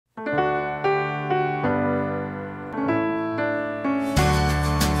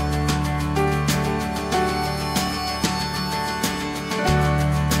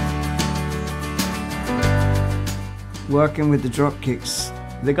Working with the Dropkicks,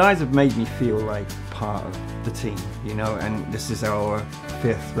 the guys have made me feel like part of the team, you know, and this is our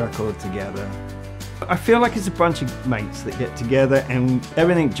 5th record together. I feel like it's a bunch of mates that get together and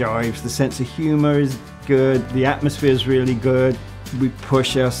everything jives. The sense of humor is good, the atmosphere is really good. We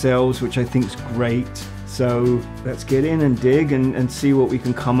push ourselves, which I think is great. So let's get in and dig and see what we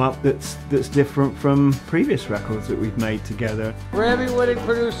can come up that's different from previous records that we've made together. Grammy-winning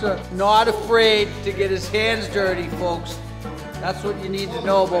producer, not afraid to get his hands dirty, folks. That's what you need to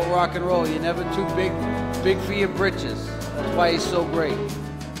know about rock and roll. You're never too big for your britches. That's why he's so great.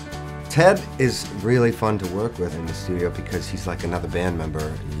 Ted is really fun to work with in the studio because he's like another band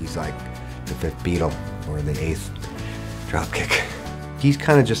member. He's like the 5th Beatle or the 8th Dropkick. He's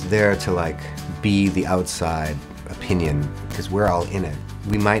kind of just there to like be the outside opinion because we're all in it.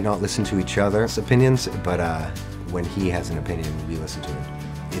 We might not listen to each other's opinions, but when he has an opinion, we listen to it.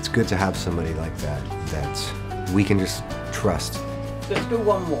 It's good to have somebody like that we can just trust. Let's do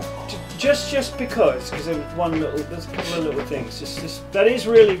one more. Just because there's a couple of little things. That is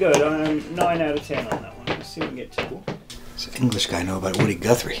really good. 9 out of 10 on that one. Let's see what we get to. Does an English guy know about Woody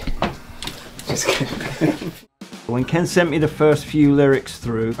Guthrie? Just kidding. When Ken sent me the first few lyrics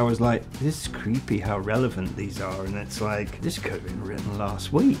through, I was like, this is creepy how relevant these are, and it's like, this could have been written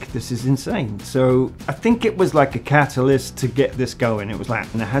last week. This is insane. So I think it was like a catalyst to get this going. It was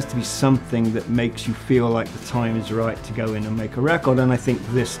like, and there has to be something that makes you feel like the time is right to go in and make a record, and I think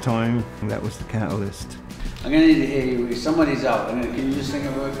this time that was the catalyst. I'm gonna need to hear you. Somebody's out. Can you just sing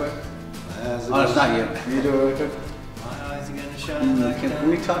it really quick? Oh, it's not you. Can you do it really quick? My eyes are gonna shine. Can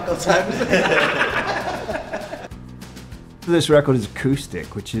we talk outside? This record is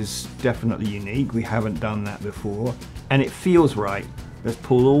acoustic, which is definitely unique. We haven't done that before, and it feels right. Let's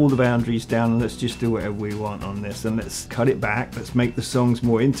pull all the boundaries down and let's just do whatever we want on this, and let's cut it back. Let's make the songs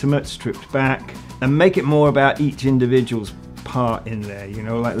more intimate, stripped back, and make it more about each individual's part in there, you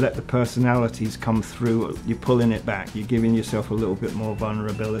know, like let the personalities come through. You're pulling it back, you're giving yourself a little bit more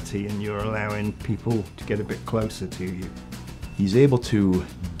vulnerability, and you're allowing people to get a bit closer to you. He's able to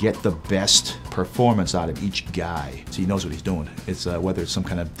get the best performance out of each guy, so he knows what he's doing. It's whether it's some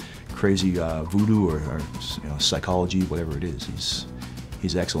kind of crazy voodoo or you know, psychology, whatever it is.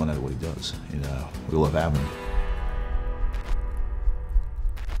 He's excellent at what he does, and we love having him.